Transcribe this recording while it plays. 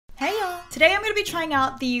Today I'm gonna be trying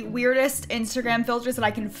out the weirdest Instagram filters that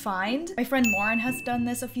I can find. My friend Lauren has done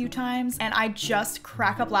this a few times and I just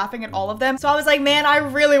crack up laughing at all of them. So I was like, man, I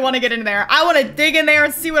really wanna get in there. I wanna dig in there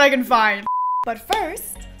and see what I can find. But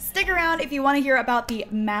first, stick around if you wanna hear about the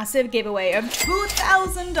massive giveaway of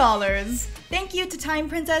 $2,000. Thank you to Time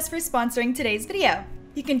Princess for sponsoring today's video.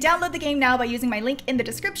 You can download the game now by using my link in the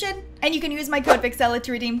description, and you can use my code Vixella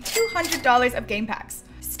to redeem $200 of game packs.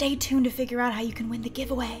 Stay tuned to figure out how you can win the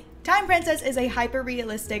giveaway. Time Princess is a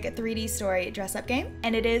hyper-realistic 3D story dress-up game,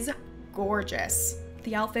 and it is gorgeous.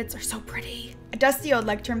 The outfits are so pretty. A dusty old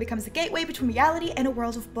lectern becomes the gateway between reality and a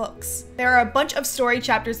world of books. There are a bunch of story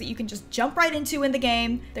chapters that you can just jump right into in the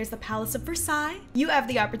game. There's the Palace of Versailles. You have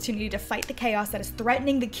the opportunity to fight the chaos that is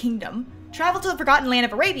threatening the kingdom, travel to the forgotten land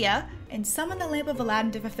of Arabia, and summon the lamp of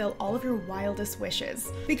Aladdin to fulfill all of your wildest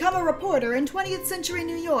wishes. Become a reporter in 20th century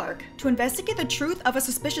New York to investigate the truth of a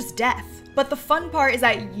suspicious death. But the fun part is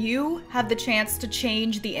that you have the chance to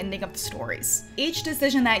change the ending of the stories. Each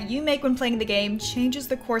decision that you make when playing the game changes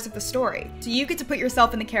the course of the story, so you get to put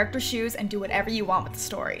yourself in the character's shoes and do whatever you want with the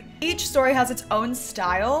story. Each story has its own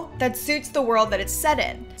style that suits the world that it's set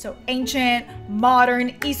in. So ancient,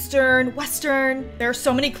 modern, Eastern, Western. There are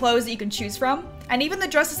so many clothes that you can choose from. And even the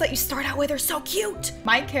dresses that you start out with are so cute.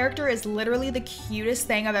 My character is literally the cutest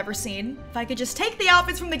thing I've ever seen. If I could just take the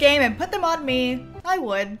outfits from the game and put them on me, I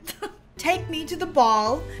would. Take me to the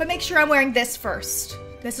ball, but make sure I'm wearing this first.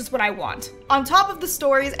 This is what I want. On top of the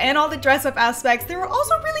stories and all the dress up aspects, there are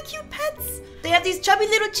also really cute pets. They have these chubby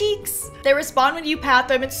little cheeks. They respond when you pat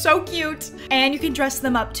them, it's so cute. And you can dress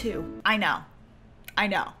them up too. I know.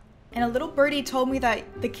 And a little birdie told me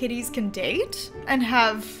that the kitties can date and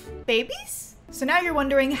have babies? So now you're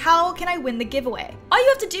wondering, how can I win the giveaway? All you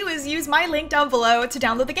have to do is use my link down below to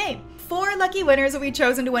download the game. 4 lucky winners will be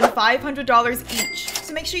chosen to win $500 each.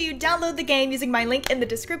 So make sure you download the game using my link in the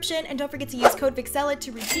description, and don't forget to use code Vixella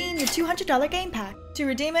to redeem your $200 game pack. To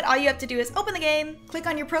redeem it, all you have to do is open the game, click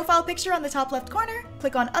on your profile picture on the top left corner,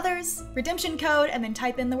 click on Others, redemption code, and then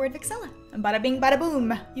type in the word Vixella. And bada bing bada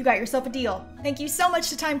boom, you got yourself a deal. Thank you so much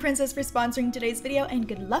to Time Princess for sponsoring today's video, and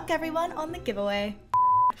good luck everyone on the giveaway.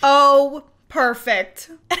 Oh,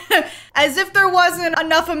 perfect. As if there wasn't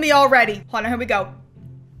enough of me already. Hold on, here we go.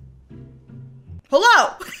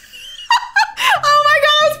 Hello. Oh my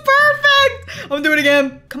god, that was perfect. I'm gonna do it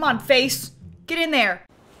again. Come on, face. Get in there.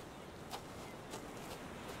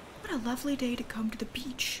 What a lovely day to come to the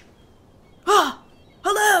beach. Ah,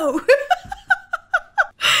 hello. Oh, this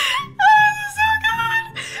is so good.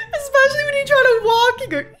 Especially when you try to walk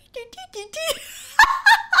and go.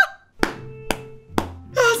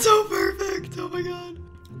 That's so perfect. Oh my god.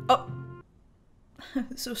 Oh.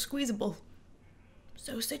 So squeezable.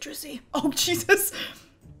 So citrusy. Oh, Jesus.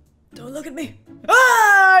 Don't look at me.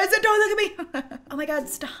 Ah! I said don't look at me. Oh my god,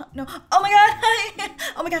 stop. No. Oh my god.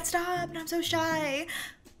 Oh my god, stop. I'm so shy.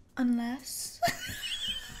 Unless.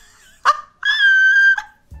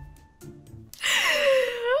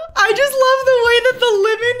 I just love the way that the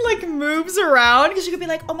lemon like moves around, because you could be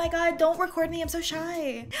like, oh my god, don't record me, I'm so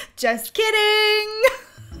shy. Just kidding.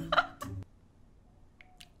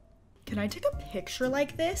 Can I take a picture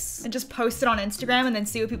like this and just post it on Instagram and then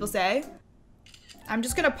see what people say? I'm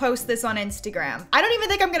just gonna post this on Instagram. I don't even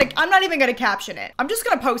think I'm not even gonna caption it. I'm just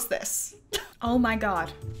gonna post this. Oh my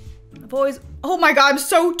god. Oh my god, I'm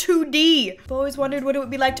so 2D. I've always wondered what it would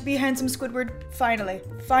be like to be a handsome Squidward.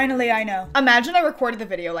 Finally I know. Imagine I recorded the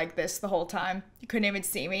video like this the whole time. You couldn't even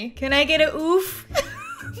see me. Can I get a oof?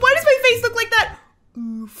 Why does my face look like that?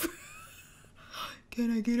 Oof.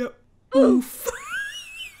 Can I get a oof?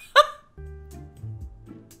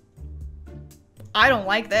 I don't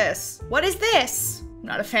like this. What is this? I'm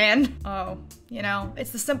not a fan. Oh, you know, it's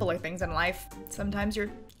the simpler things in life. Sometimes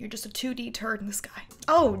you're just a 2D turd in the sky.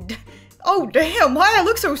 Oh damn, why I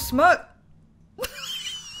look so smut? Oh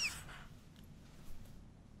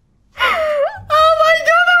my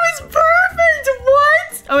god, that was perfect,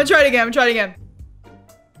 what? I'm gonna try it again,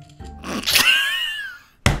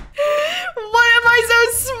 What am I so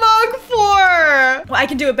smug for? Well, I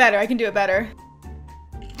can do it better,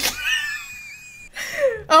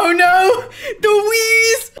 Oh no, the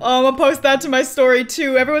wheeze! Oh, I'm gonna post that to my story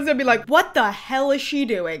too. Everyone's gonna be like, what the hell is she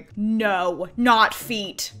doing? No, not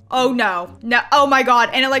feet. Oh no, oh my god,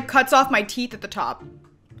 and it like cuts off my teeth at the top.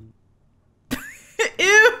 Ew,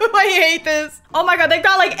 I hate this. Oh my god, they've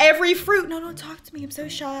got like every fruit. No, don't talk to me, I'm so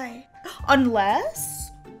shy.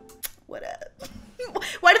 Unless, what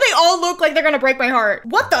why do they all look like they're gonna break my heart?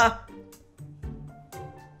 What the?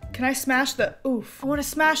 Can I smash the, oof. I wanna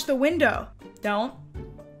smash the window.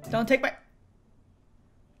 Don't take my,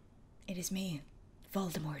 it is me,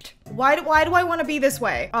 Voldemort. Why do I want to be this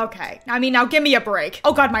way? Okay. I mean, now give me a break.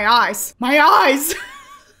 Oh God, my eyes. My eyes.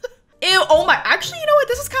 Ew, oh my, actually, you know what?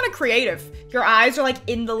 This is kind of creative. Your eyes are like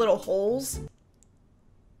in the little holes.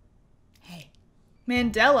 Hey.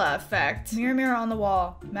 Mandela effect. Mirror, mirror on the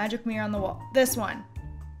wall. Magic mirror on the wall. This one.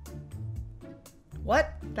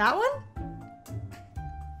 What? That one?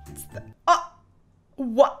 Oh,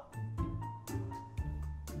 what?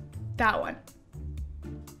 That one.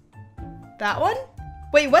 That one?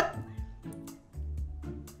 Wait, what?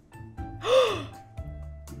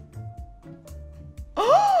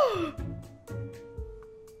 Oh!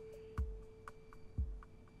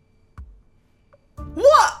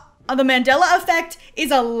 What? The Mandela effect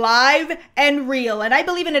is alive and real, and I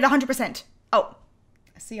believe in it 100%. Oh,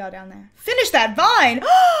 I see y'all down there. Finish that vine!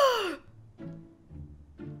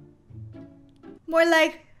 More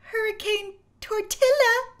like Hurricane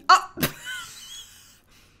Tortilla. Oh.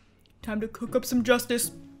 Time to cook up some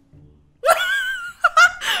justice.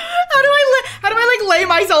 How do I like lay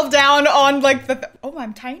myself down on like oh,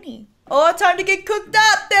 I'm tiny. Oh, time to get cooked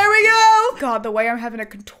up. There we go. God, the way I'm having to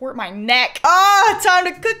contort my neck. Ah, time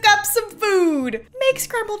to cook up some food. Make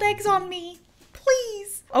scrambled eggs on me,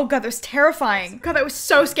 please. Oh God, that's terrifying. God, that was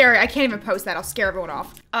so scary. I can't even post that. I'll scare everyone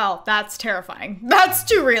off. Oh, that's terrifying. That's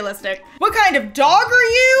too realistic. What kind of dog are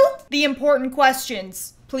you? The important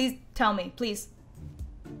questions. Please tell me, please.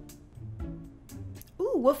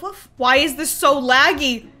 Ooh, woof woof. Why is this so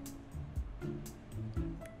laggy?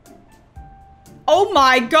 Oh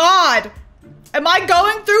my God! Am I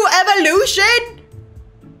going through evolution?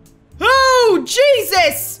 Oh,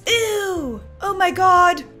 Jesus! Ew! Oh my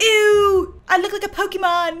God! Ew! I look like a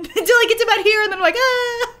Pokemon until I get to about here and then I'm like,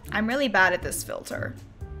 ah! I'm really bad at this filter.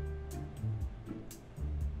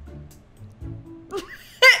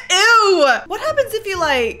 Ew! What happens if you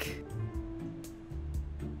like...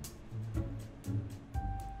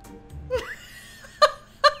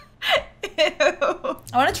 Ew.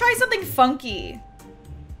 I want to try something funky.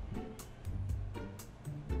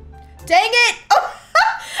 Dang it! Oh,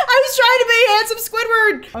 I was trying to be handsome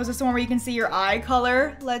Squidward. Oh, is this the one where you can see your eye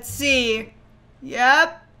color? Let's see.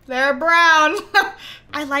 Yep, they're brown.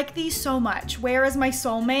 I like these so much. Where is my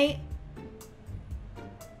soulmate?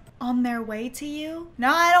 On their way to you?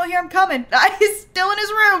 No, I don't hear him coming. He's still in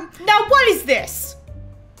his room. Now, what is this?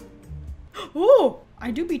 Ooh,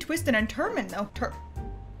 I do be twisting and turning though.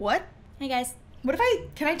 What? Hey guys. What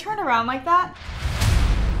if can I turn around like that?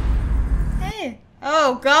 Hey.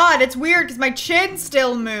 Oh God, it's weird because my chin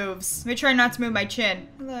still moves. Let me try not to move my chin.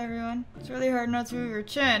 Hello everyone. It's really hard not to move your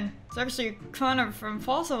chin. It's actually kind of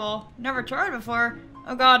impossible. Never tried before.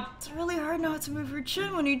 Oh God. It's really hard not to move your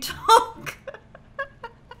chin when you talk.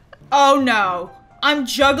 Oh no. I'm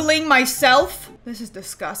juggling myself? This is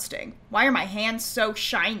disgusting. Why are my hands so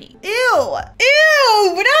shiny? Ew.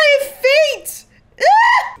 Ew, but I have feet.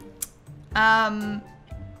 Ah!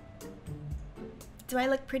 Do I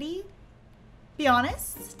look pretty? Be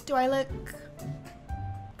honest, do I look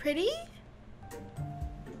pretty?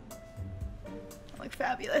 I look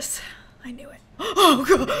fabulous. I knew it. Oh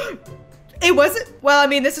God. It wasn't, well, I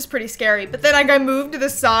mean, this is pretty scary, but then I moved to the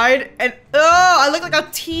side and, oh, I look like a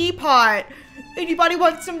teapot. Anybody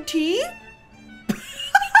want some tea?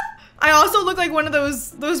 I also look like one of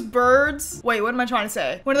those birds. Wait, what am I trying to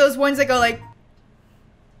say? One of those ones that go like,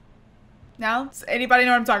 no? Does anybody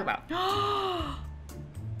know what I'm talking about?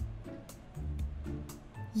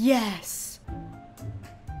 Yes.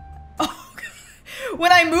 Oh, God.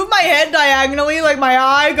 When I move my head diagonally, like my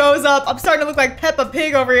eye goes up. I'm starting to look like Peppa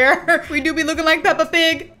Pig over here. We do be looking like Peppa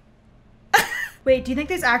Pig. Wait, do you think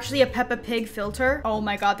there's actually a Peppa Pig filter? Oh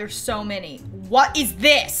my God, there's so many. What is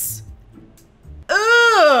this?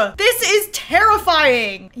 Ugh, this is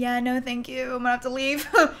terrifying. Yeah, no, thank you. I'm gonna have to leave.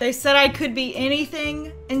 They said I could be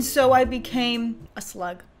anything, and so I became a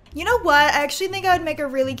slug. You know what? I actually think I would make a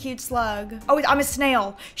really cute slug. Oh, I'm a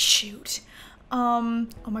snail. Shoot. Oh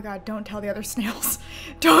my God, don't tell the other snails.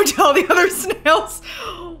 Don't tell the other snails.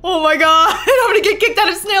 Oh my God, I'm gonna get kicked out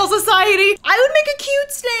of snail society. I would make a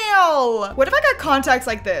cute snail. What if I got contacts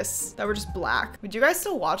like this that were just black? Would you guys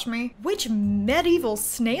still watch me? Which medieval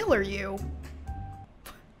snail are you?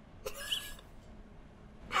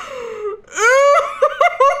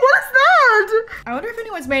 What's that? I wonder if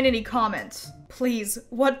anyone's made any comments. Please,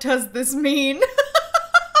 what does this mean?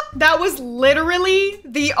 That was literally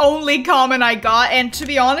the only comment I got, and to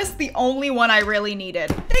be honest, the only one I really needed.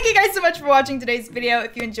 Thank you guys so much for watching today's video.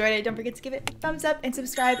 If you enjoyed it, don't forget to give it a thumbs up and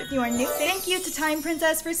subscribe if you are new. Thank you to Time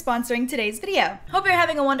Princess for sponsoring today's video. Hope you're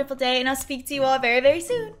having a wonderful day, and I'll speak to you all very, very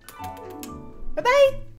soon. Bye-bye.